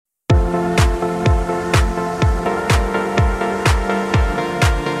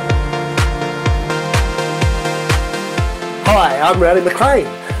I'm Rowdy McLean.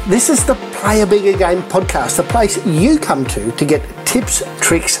 This is the Play a Bigger Game podcast, the place you come to get tips,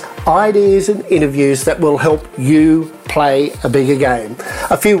 tricks, ideas and interviews that will help you play a bigger game.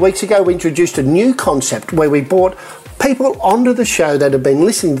 A few weeks ago we introduced a new concept where we brought people onto the show that have been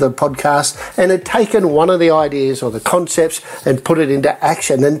listening to the podcast and had taken one of the ideas or the concepts and put it into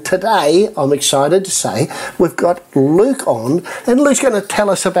action. And today, I'm excited to say, we've got Luke on, and Luke's going to tell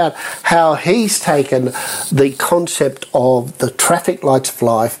us about how he's taken the concept of the traffic lights of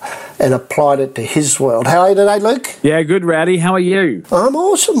life and applied it to his world. How are you today, Luke? Yeah, good, Rowdy. How are you? I'm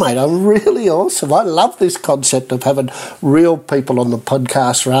awesome, mate. I'm really awesome. I love this concept of having real people on the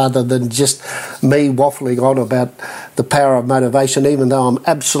podcast rather than just me waffling on about the power of motivation, even though I'm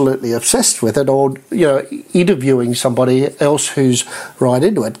absolutely obsessed with it, or, you know, interviewing somebody else who's right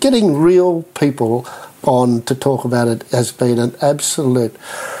into it. Getting real people on to talk about it has been an absolute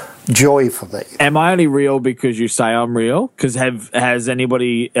joy for me. Am I only real because you say I'm real? Because has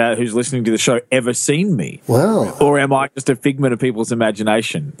anybody who's listening to the show ever seen me? Well, or am I just a figment of people's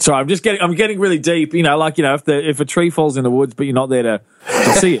imagination? So I'm getting really deep. You know, like, you know, if a tree falls in the woods, but you're not there to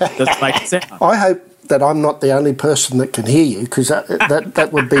see it, does it make sense? I hope that I'm not the only person that can hear you, because that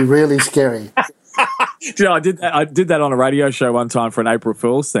would be really scary. You know, I did that on a radio show one time for an April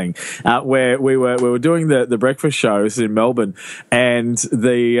Fool's thing, where we were doing the breakfast shows in Melbourne, and Zac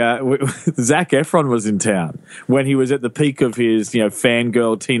Efron was in town when he was at the peak of his, you know,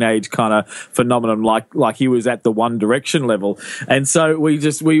 fangirl teenage kind of phenomenon, like he was at the One Direction level. And so we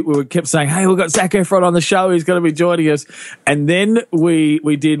kept saying, hey, we've got Zac Efron on the show, he's going to be joining us. And then we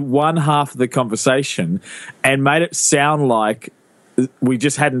did one half of the conversation and made it sound like we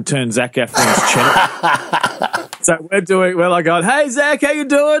just hadn't turned Zac Efron's channel. So we're like going, hey, Zac, how you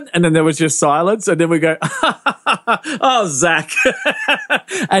doing? And then there was just silence. And then we go, oh, Zac.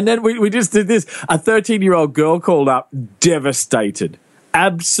 And then we just did this. A 13-year-old girl called up devastated,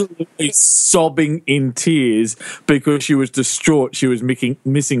 absolutely sobbing in tears because she was distraught. She was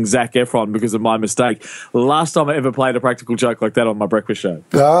missing Zac Efron because of my mistake. Last time I ever played a practical joke like that on my breakfast show.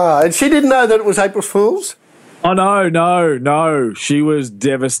 Ah, and she didn't know that it was April Fool's? Oh, no. She was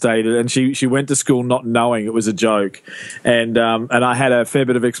devastated, and she went to school not knowing it was a joke. And I had a fair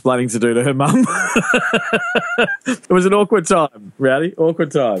bit of explaining to do to her mum. It was an awkward time, Rowdy,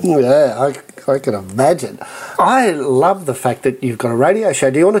 awkward time. Yeah, I can imagine. I love the fact that you've got a radio show.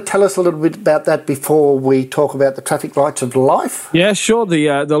 Do you want to tell us a little bit about that before we talk about the traffic lights of life? Yeah, sure.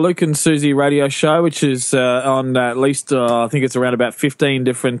 The Luke and Susie radio show, which is on at least, I think it's around about 15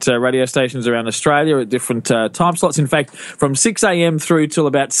 different radio stations around Australia at different time slots. In fact, from 6 a.m. through till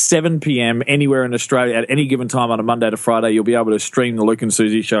about 7 p.m. anywhere in Australia at any given time on a Monday to Friday, you'll be able to stream the Luke and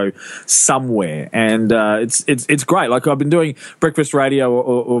Susie show somewhere. And it's great. Like, I've been doing breakfast radio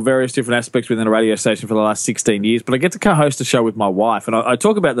or various different aspects within a radio station for the last 16 years, but I get to co-host a show with my wife. And I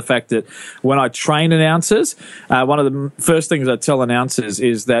talk about the fact that when I train announcers, one of the first things I tell announcers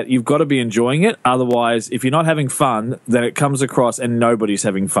is that you've got to be enjoying it. Otherwise, if you're not having fun, then it comes across and nobody's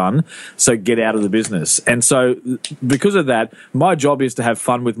having fun. So get out of the business. And so because of that, my job is to have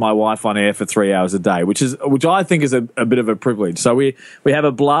fun with my wife on air for 3 hours a day, which I think is a bit of a privilege. So we have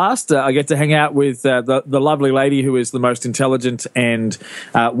a blast. I get to hang out with the lovely lady who is the most intelligent and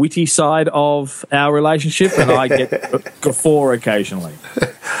witty side of our relationship, and I get guffaw occasionally.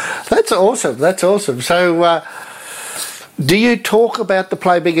 That's awesome. So do you talk about the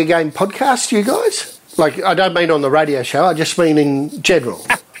Play Bigger Game podcast, you guys? Like, I don't mean on the radio show, I just mean in general.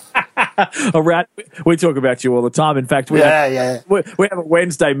 We talk about you all the time. In fact, we have a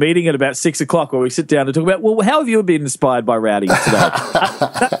Wednesday meeting at about 6 o'clock where we sit down to talk about, well, how have you been inspired by Rowdy today?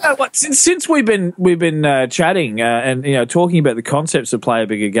 Since we've been chatting and, you know, talking about the concepts of Play a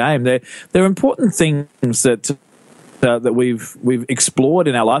Bigger Game, they're important things that we've explored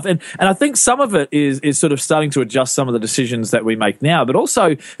in our life, and I think some of it is sort of starting to adjust some of the decisions that we make now, but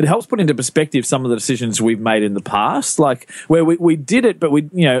also it helps put into perspective some of the decisions we've made in the past, like where we did it, but we,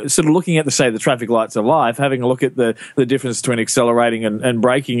 you know, sort of looking at the traffic lights of life, having a look at the difference between accelerating and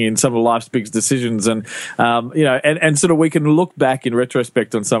braking in some of life's big decisions, and you know, and sort of we can look back in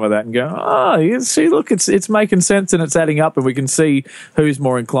retrospect on some of that and go, oh, you see, look, it's making sense and it's adding up, and we can see who's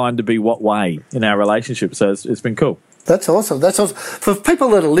more inclined to be what way in our relationship. So it's been cool. That's awesome. For people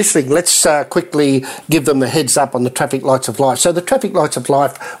that are listening, let's quickly give them a heads up on the Traffic Lights of Life. So the Traffic Lights of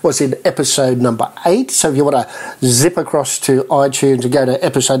Life was in episode number 8. So if you want to zip across to iTunes and go to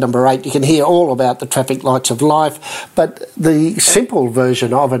episode number 8, you can hear all about the Traffic Lights of Life. But the simple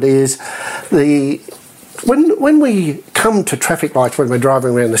version of it is when we come to traffic lights when we're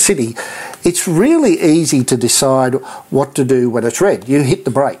driving around the city, it's really easy to decide what to do when it's red. You hit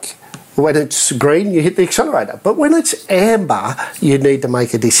the brake. When it's green, you hit the accelerator. But when it's amber, you need to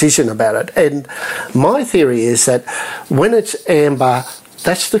make a decision about it. And my theory is that when it's amber,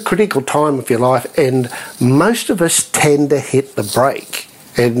 that's the critical time of your life, and most of us tend to hit the brake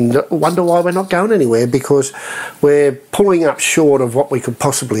and wonder why we're not going anywhere, because we're pulling up short of what we could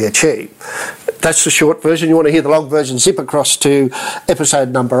possibly achieve. That's the short version. You want to hear the long version, zip across to episode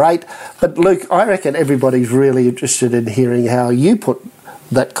number 8. But Luke, I reckon everybody's really interested in hearing how you put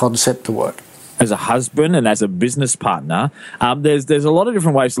that concept to work. As a husband and as a business partner, there's a lot of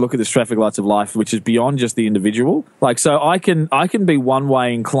different ways to look at this traffic lights of life, which is beyond just the individual. Like, so I can be one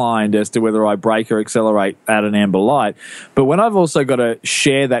way inclined as to whether I brake or accelerate at an amber light, but when I've also got to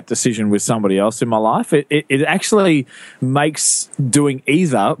share that decision with somebody else in my life, it actually makes doing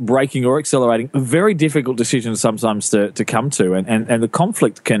either braking or accelerating a very difficult decision sometimes to come to, and the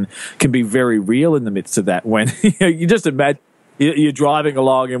conflict can be very real in the midst of that. When you just imagine you're driving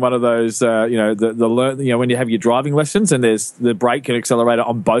along in one of those, when you have your driving lessons and there's the brake and accelerator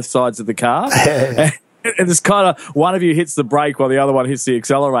on both sides of the car. And it's kind of one of you hits the brake while the other one hits the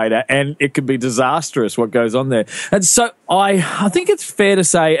accelerator, and it can be disastrous what goes on there. And so I think it's fair to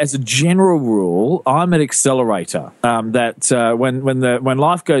say, as a general rule, I'm an accelerator. When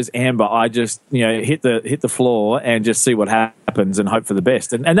life goes amber, I just hit the floor and just see what happens and hope for the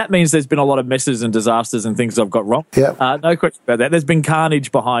best. And that means there's been a lot of messes and disasters and things I've got wrong. Yeah. No question about that. There's been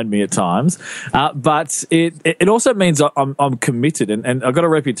carnage behind me at times, but it also means I'm committed, and I've got a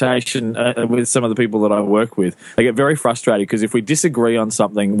reputation with some of the people that I work with. They get very frustrated because if we disagree on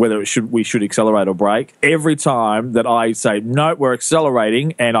something, whether we should accelerate or brake, every time that I say, no, we're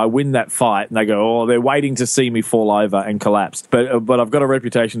accelerating, and I win that fight, and they go, oh, they're waiting to see me fall over and collapse. But I've got a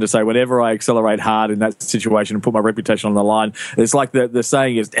reputation to say, whenever I accelerate hard in that situation and put my reputation on the line, it's like the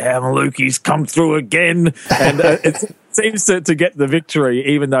saying is, damn, Luke, he's come through again. And it seems to get the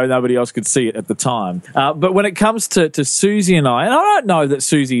victory, even though nobody else could see it at the time. But when it comes to Susie and I don't know that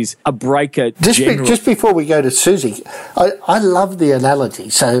Susie's a breaker. Just before we go to Susie, I love the analogy.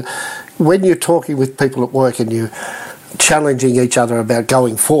 So when you're talking with people at work and you're challenging each other about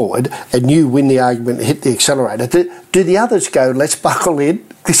going forward and you win the argument and hit the accelerator, do the others go, let's buckle in,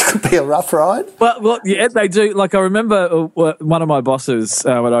 this could be a rough ride? Well, yeah, they do. Like, I remember one of my bosses,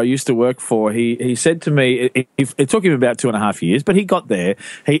 when I used to work for, he said to me, it took him about 2.5 years, but he got there.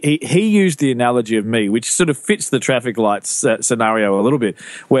 He used the analogy of me, which sort of fits the traffic lights scenario a little bit,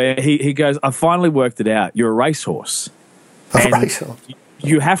 where he goes, I finally worked it out. You're a racehorse.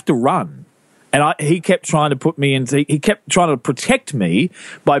 You have to run. And he kept trying to put me into, he kept trying to protect me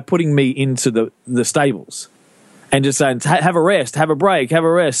by putting me into the stables and just saying, have a rest, have a break, have a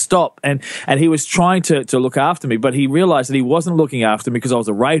rest, stop. And he was trying to look after me, but he realized that he wasn't looking after me because I was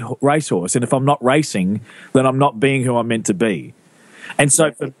a racehorse. And if I'm not racing, then I'm not being who I'm meant to be. And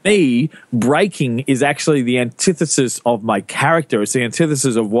so for me, braking is actually the antithesis of my character. It's the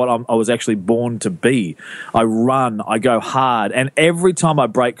antithesis of what I was actually born to be. I run, I go hard, and every time I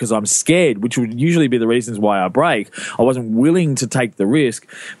brake because I'm scared, which would usually be the reasons why I brake, I wasn't willing to take the risk,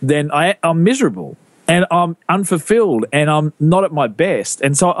 then I'm miserable. And I'm unfulfilled, and I'm not at my best.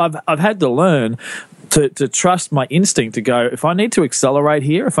 And so I've had to learn to trust my instinct to go, if I need to accelerate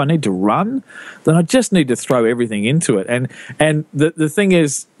here, if I need to run, then I just need to throw everything into it. And the thing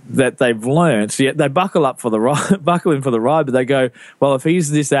is that they've learned, so they buckle in for the ride, but they go, well, if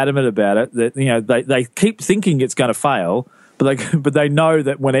he's this adamant about it, that they keep thinking it's going to fail, but they know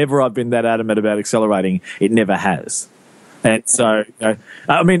that whenever I've been that adamant about accelerating, it never has. And so,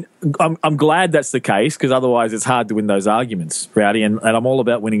 I mean, I'm glad that's the case, because otherwise it's hard to win those arguments, Rowdy, and I'm all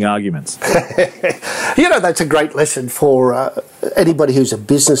about winning arguments. That's a great lesson for anybody who's a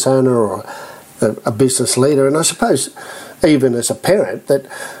business owner or a business leader, and I suppose even as a parent, that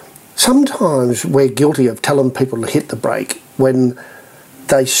sometimes we're guilty of telling people to hit the brake when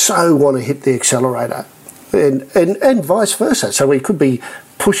they so want to hit the accelerator, and vice versa. So we could be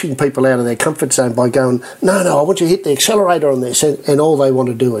pushing people out of their comfort zone by going, no, I want you to hit the accelerator on this, and all they want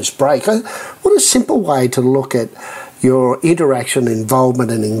to do is brake. What a simple way to look at your interaction,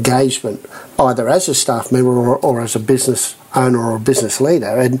 involvement and engagement, either as a staff member or as a business owner or a business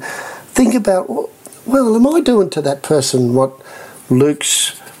leader, and think about, well, am I doing to that person what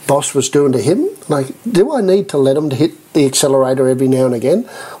Luke's boss was doing to him? Like, do I need to let them to hit the accelerator every now and again?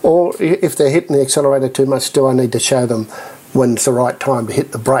 Or if they're hitting the accelerator too much, do I need to show them when it's the right time to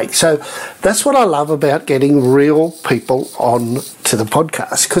hit the brake? So that's what I love about getting real people on to the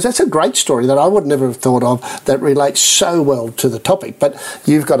podcast, because that's a great story that I would never have thought of that relates so well to the topic. But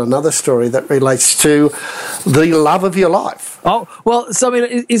you've got another story that relates to the love of your life. Oh, well, so I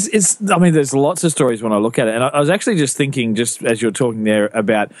mean, there's lots of stories when I look at it. And I was actually just thinking, just as you're talking there,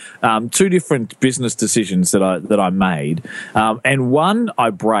 about two different business decisions that I made. And one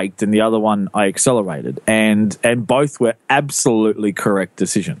I braked and the other one I accelerated. And both were absolutely correct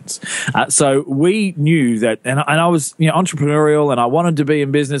decisions. So we knew that, and I was entrepreneurial, and I wanted to be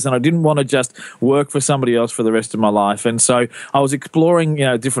in business, and I didn't want to just work for somebody else for the rest of my life. And so I was exploring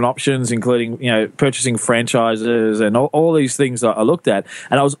different options, including purchasing franchises and all these things I looked at,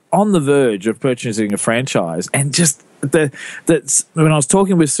 and I was on the verge of purchasing a franchise. And just when I was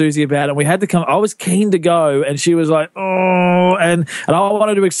talking with Susie about it, we had to come. I was keen to go, and she was like, "Oh," and I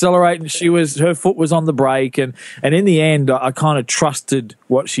wanted to accelerate, and her foot was on the brake, and in the end, I kind of trusted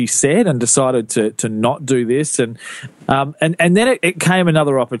what she said and decided to not do this, and then it came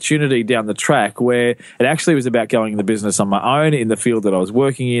another opportunity down the track where it actually was about going into business on my own in the field that I was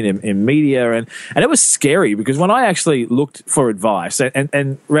working in media, and it was scary because when I actually looked for advice,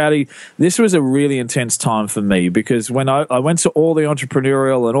 and Rowdy, this was a really intense time for me, because when I went to all the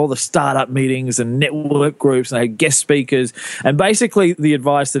entrepreneurial and all the startup meetings and network groups, and I had guest speakers, and basically the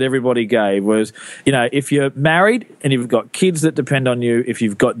advice that everybody gave was, if you're married and you've got kids that depend on you, if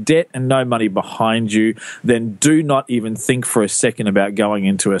you've got debt and no money behind you, then do not even think for a second about going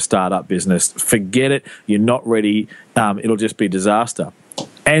into a startup business. Forget it. You're not ready. It'll just be disaster.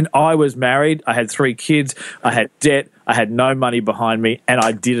 And I was married. I had 3 kids. I had debt. I had no money behind me, and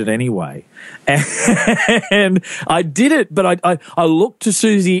I did it anyway. And I did it, but I looked to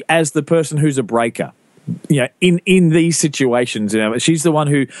Susie as the person who's a breaker. In these situations, she's the one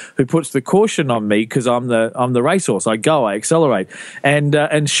who puts the caution on me because I'm the racehorse. I go, I accelerate,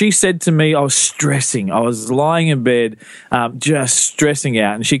 and she said to me, I was stressing. I was lying in bed, just stressing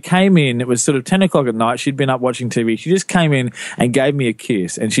out. And she came in. It was sort of 10 o'clock at night. She'd been up watching TV. She just came in and gave me a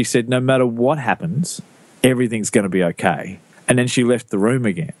kiss, and she said, "No matter what happens, everything's going to be okay." And then she left the room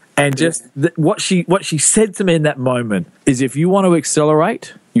again. And just what she said to me in that moment is, if you want to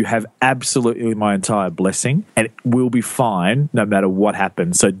accelerate, you have absolutely my entire blessing, and it will be fine no matter what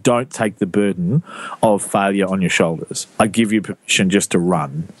happens. So don't take the burden of failure on your shoulders. I give you permission just to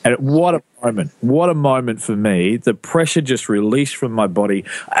run. And what a moment for me. The pressure just released from my body.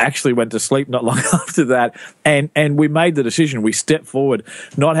 I actually went to sleep not long after that, and we made the decision. We stepped forward,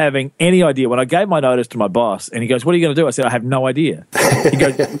 not having any idea. When I gave my notice to my boss, and he goes, "What are you going to do?" I said, "I have no idea." He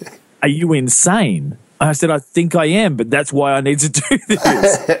goes, "Are you insane?" I said, "I think I am, but that's why I need to do this."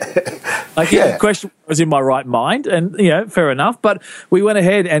 The question was in my right mind, and fair enough. But we went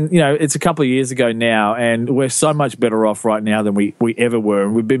ahead, and it's a couple of years ago now, and we're so much better off right now than we ever were.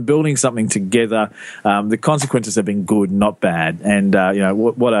 And we've been building something together. The consequences have been good, not bad. And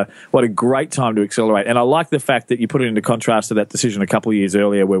what a great time to accelerate. And I like the fact that you put it into contrast to that decision a couple of years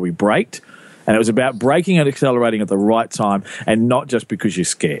earlier where we braked, and it was about braking and accelerating at the right time, and not just because you're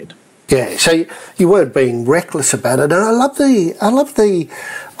scared. Yeah, so you weren't being reckless about it, and I love the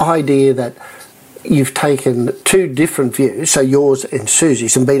idea that you've taken two different views, so yours and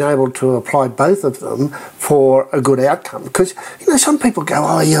Susie's, and been able to apply both of them for a good outcome. Because some people go,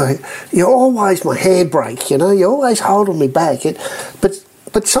 "Oh, you're always my handbrake, you're always holding me back."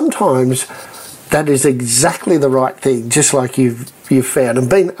 But sometimes that is exactly the right thing, just like you've found, and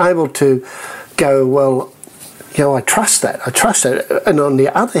being able to go, well, I trust that. And on the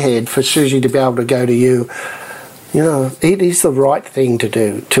other hand, for Susie to be able to go to you, it is the right thing to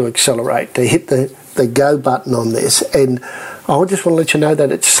do, to accelerate, to hit the go button on this. And I just want to let you know that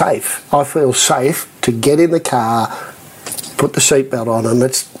it's safe. I feel safe to get in the car, put the seatbelt on, and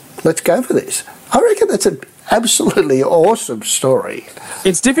let's go for this. I reckon that's an absolutely awesome story.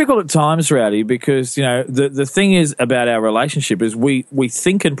 It's difficult at times, Rowdy, because the thing is about our relationship is we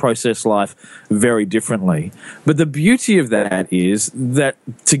think and process life very differently. But the beauty of that is that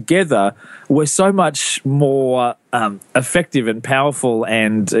together we're so much more effective and powerful,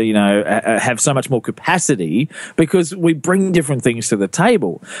 and have so much more capacity because we bring different things to the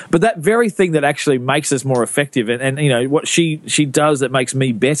table. But that very thing that actually makes us more effective, and what she does that makes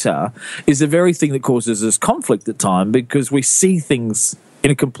me better, is the very thing that causes us conflict at times, because we see things in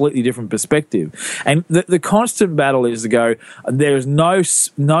a completely different perspective. And the constant battle is to go, there's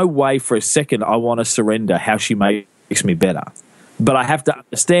no way for a second I want to surrender how she makes me better. But I have to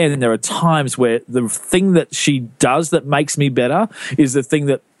understand, and there are times where the thing that she does that makes me better is the thing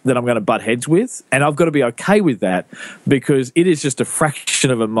that that I'm going to butt heads with, and I've got to be okay with that, because it is just a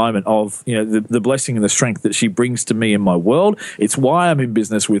fraction of a moment of, you know, the blessing and the strength that she brings to me in my world. It's why I'm in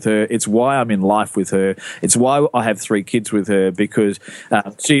business with her. It's why I'm in life with her. It's why I have 3 kids with her, because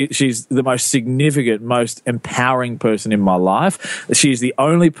she's the most significant, most empowering person in my life. She's the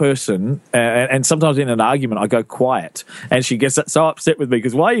only person, and sometimes in an argument I go quiet, and she gets so upset with me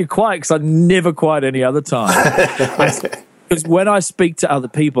because, why are you quiet? Because I'm never quiet any other time. Because when I speak to other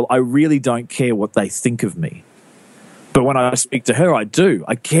people, I really don't care what they think of me. But when I speak to her, I do.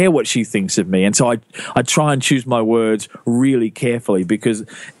 I care what she thinks of me. And so I try and choose my words really carefully, because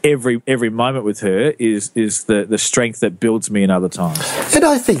every moment with her is the strength that builds me in other times. And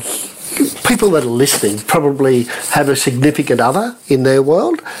I think people that are listening probably have a significant other in their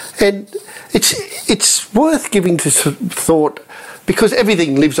world. And it's worth giving to thought, because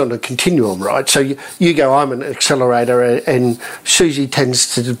everything lives on a continuum, right? So you go, I'm an accelerator, and Susie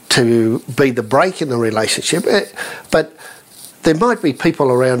tends to be the brake in the relationship. But there might be people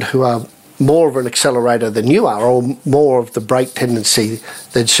around who are more of an accelerator than you are, or more of the brake tendency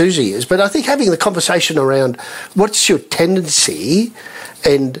than Susie is. But I think having the conversation around what's your tendency,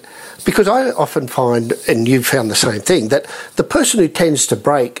 and because I often find, and you've found the same thing, that the person who tends to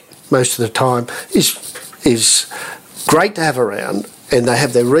brake most of the time is great to have around, and they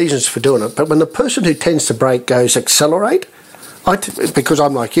have their reasons for doing it. But when the person who tends to brake goes accelerate, because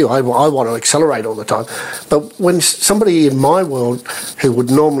I'm like you, I want to accelerate all the time. But when somebody in my world who would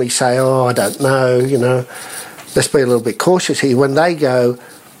normally say, oh, I don't know, you know, let's be a little bit cautious here, when they go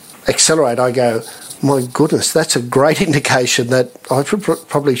accelerate, I go, my goodness, that's a great indication that I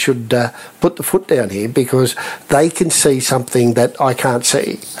probably should put the foot down here, because they can see something that I can't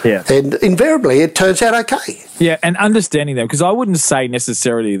see. Yeah. And invariably, it turns out okay. Yeah, and understanding them, because I wouldn't say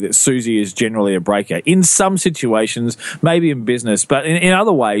necessarily that Susie is generally a breaker. In some situations, maybe in business, but in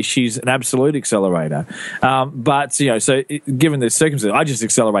other ways, she's an absolute accelerator. But, you know, so given the circumstances, I just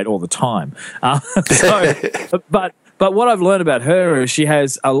accelerate all the time. But what I've learned about her is she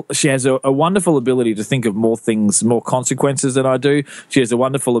has a wonderful ability to think of more things, more consequences than I do. She has a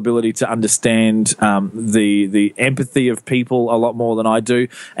wonderful ability to understand the empathy of people a lot more than I do.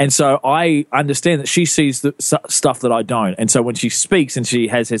 And so I understand that she sees the stuff that I don't. And so when she speaks and she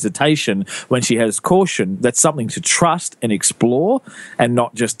has hesitation, when she has caution, that's something to trust and explore, and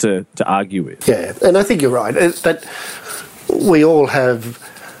not just to argue with. Yeah, and I think you're right. That we all have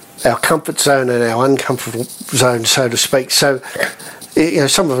our comfort zone and our uncomfortable zone, so to speak. So, you know,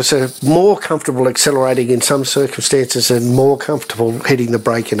 some of us are more comfortable accelerating in some circumstances and more comfortable hitting the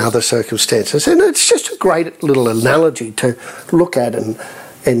brake in other circumstances. And it's just a great little analogy to look at and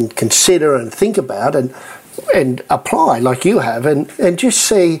consider and think about and apply like you have, and just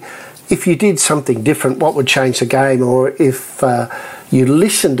see if you did something different, what would change the game, or if you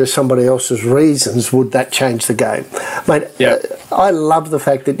listen to somebody else's reasons, would that change the game? Mate, yeah. I love the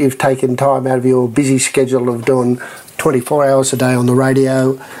fact that you've taken time out of your busy schedule of doing 24 hours a day on the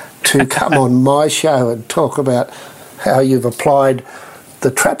radio to come on my show and talk about how you've applied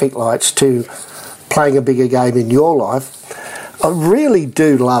the traffic lights to playing a bigger game in your life. I really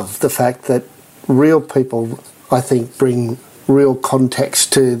do love the fact that real people, I think, bring real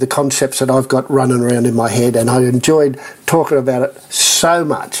context to the concepts that I've got running around in my head, and I enjoyed talking about it so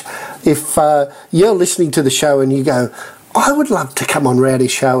much. If you're listening to the show and you go, I would love to come on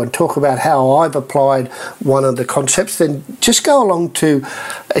Rowdy's show and talk about how I've applied one of the concepts, then just go along to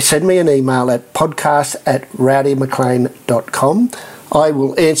send me an email at podcast@rowdymclean.com. I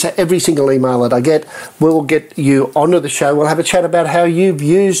will answer every single email that I get. We'll get you onto the show. We'll have a chat about how you've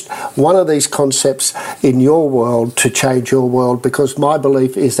used one of these concepts in your world to change your world, because my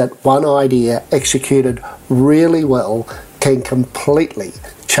belief is that one idea executed really well can completely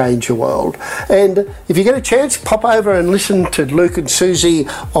change your world. And if you get a chance, pop over and listen to Luke and Susie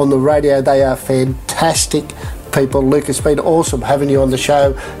on the radio. They are fantastic people. Luke, it's been awesome having you on the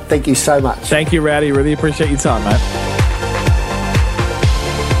show. Thank you so much. Thank you, Rowdy. Really appreciate your time, mate.